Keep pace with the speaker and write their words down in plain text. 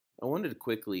I wanted to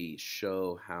quickly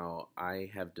show how I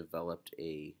have developed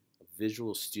a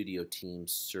Visual Studio Team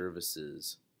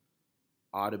Services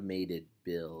automated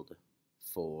build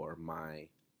for my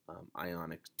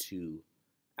Ionic 2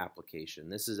 application.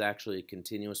 This is actually a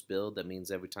continuous build. That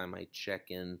means every time I check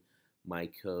in my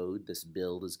code, this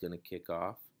build is going to kick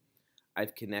off.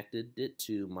 I've connected it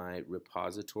to my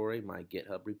repository, my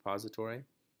GitHub repository.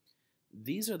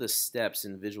 These are the steps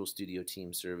in Visual Studio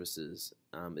Team Services.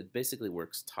 It basically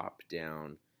works top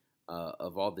down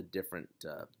of all the different,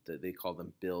 they call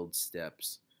them build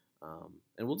steps.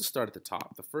 And we'll just start at the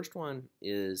top. The first one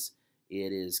is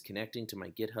it is connecting to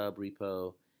my GitHub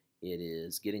repo. It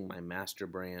is getting my master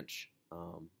branch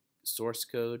source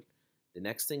code. The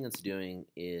next thing it's doing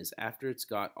is after it's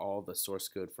got all the source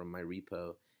code from my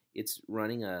repo, it's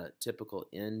running a typical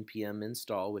npm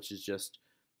install, which is just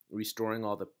restoring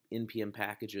all the npm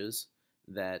packages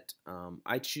that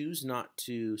I choose not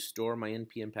to store my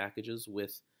npm packages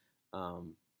with.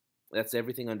 That's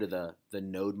everything under the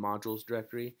node modules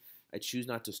directory. I choose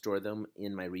not to store them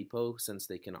in my repo since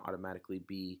they can automatically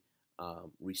be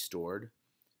restored.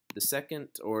 The second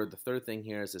or the third thing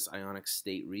here is this Ionic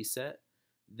state reset.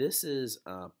 This is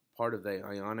part of the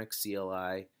Ionic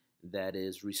CLI that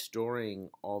is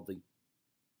restoring all the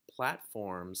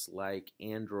platforms like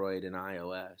Android and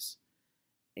iOS,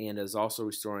 and is also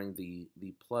restoring the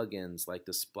plugins like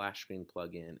the splash screen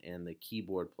plugin and the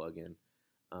keyboard plugin.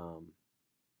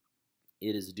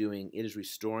 It is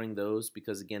restoring those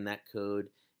because again that code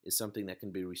is something that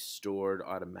can be restored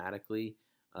automatically.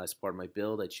 As part of my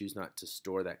build, I choose not to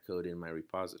store that code in my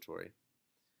repository.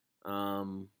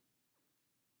 The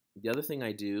other thing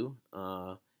I do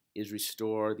is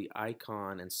restore the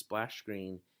icon and splash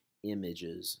screen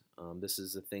images. This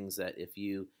is the things that if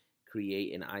you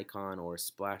create an icon or a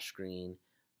splash screen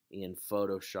in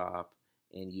Photoshop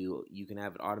and you can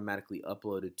have it automatically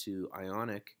uploaded to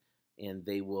Ionic, and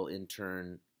they will in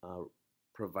turn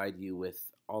provide you with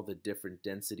all the different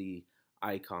density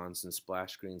icons and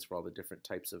splash screens for all the different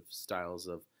types of styles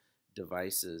of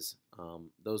devices.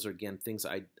 Those are again things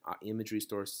image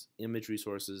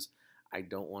resources I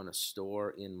don't want to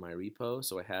store in my repo,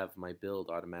 so I have my build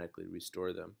automatically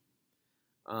restore them.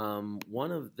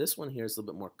 This one here is a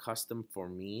little bit more custom for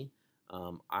me.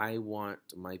 I want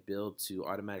my build to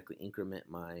automatically increment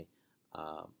my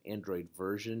Android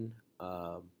version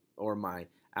or my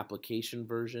application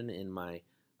version in my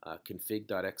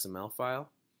config.xml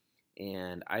file.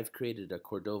 And I've created a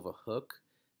Cordova hook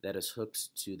that is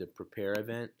hooked to the prepare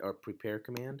event or prepare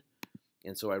command.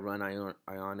 And so I run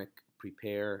Ionic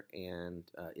prepare, and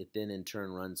it then in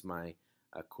turn runs my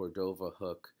Cordova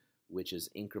hook, which is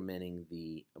incrementing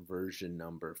the version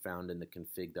number found in the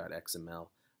config.xml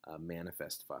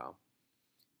manifest file.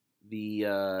 The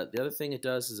other thing it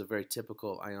does is a very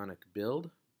typical Ionic build.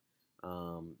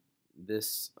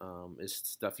 This is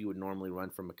stuff you would normally run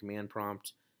from a command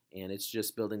prompt, and it's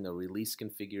just building the release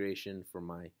configuration for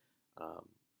my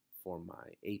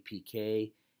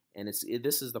APK. And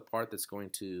this is the part that's going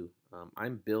to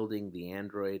I'm building the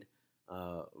Android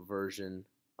version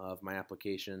of my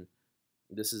application.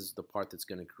 This is the part that's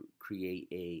going to create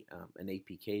an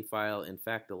APK file. In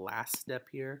fact, the last step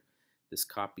here, this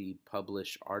copy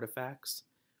publish artifacts,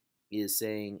 is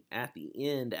saying at the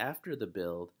end, after the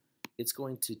build, it's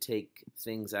going to take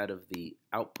things out of the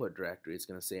output directory. It's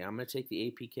going to say, I'm going to take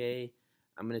the APK,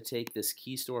 I'm going to take this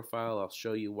key store file. I'll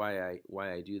show you why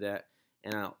I do that.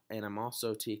 And I'm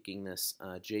also taking this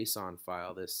JSON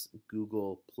file, this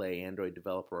Google Play Android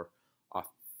Developer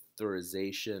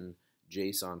Authorization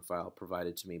JSON file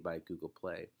provided to me by Google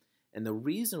Play. And the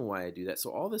reason why I do that, so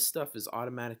all this stuff is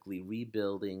automatically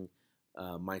rebuilding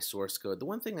my source code. The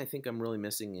one thing I think I'm really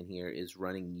missing in here is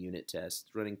running unit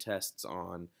tests, running tests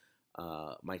on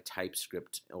my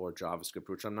TypeScript or JavaScript,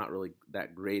 which I'm not really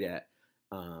that great at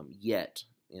yet.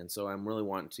 And so I'm really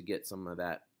wanting to get some of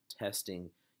that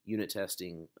testing, unit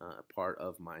testing part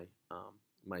of my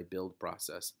my build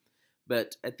process.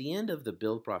 But at the end of the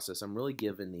build process, I'm really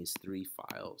given these three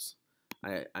files.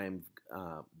 I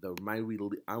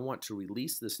want to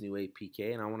release this new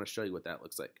APK, and I want to show you what that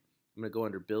looks like. I'm going to go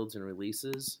under Builds and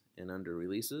Releases, and under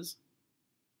Releases,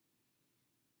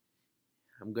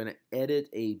 I'm going to edit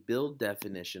a build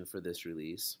definition for this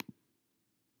release,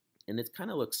 and it kind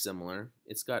of looks similar.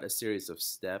 It's got a series of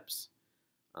steps.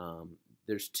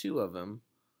 There's two of them.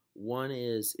 One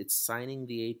is it's signing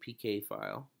the APK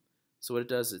file. So what it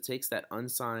does is it takes that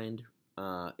unsigned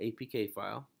APK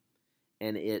file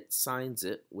and it signs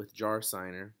it with jar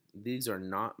signer. These are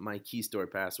not my key store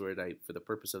password. For the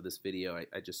purpose of this video,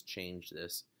 I just changed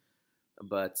this.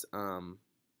 But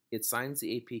it signs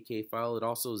the APK file. It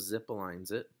also zip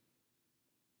aligns it.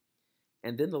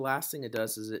 And then the last thing it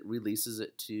does is it releases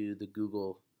it to the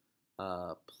Google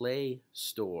Play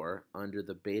Store under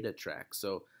the beta track.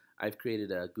 So I've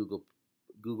created a Google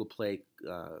Play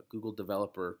Google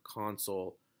Developer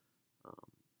Console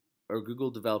or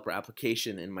Google Developer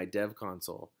application in my Dev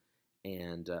Console,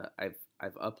 and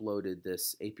I've uploaded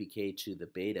this APK to the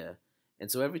beta. And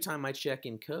so every time I check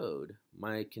in code,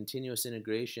 my continuous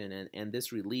integration and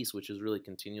this release, which is really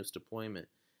continuous deployment,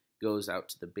 goes out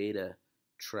to the beta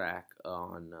track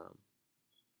on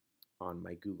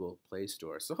my Google Play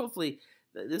Store. So hopefully,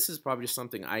 this is probably just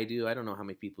something I do. I don't know how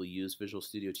many people use Visual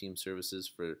Studio Team Services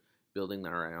for building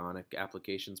their Ionic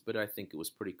applications, but I think it was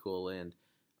pretty cool, and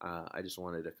I just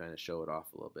wanted to kind of show it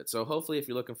off a little bit. So hopefully, if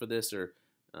you're looking for this or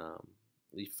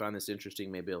you find this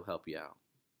interesting, maybe it'll help you out.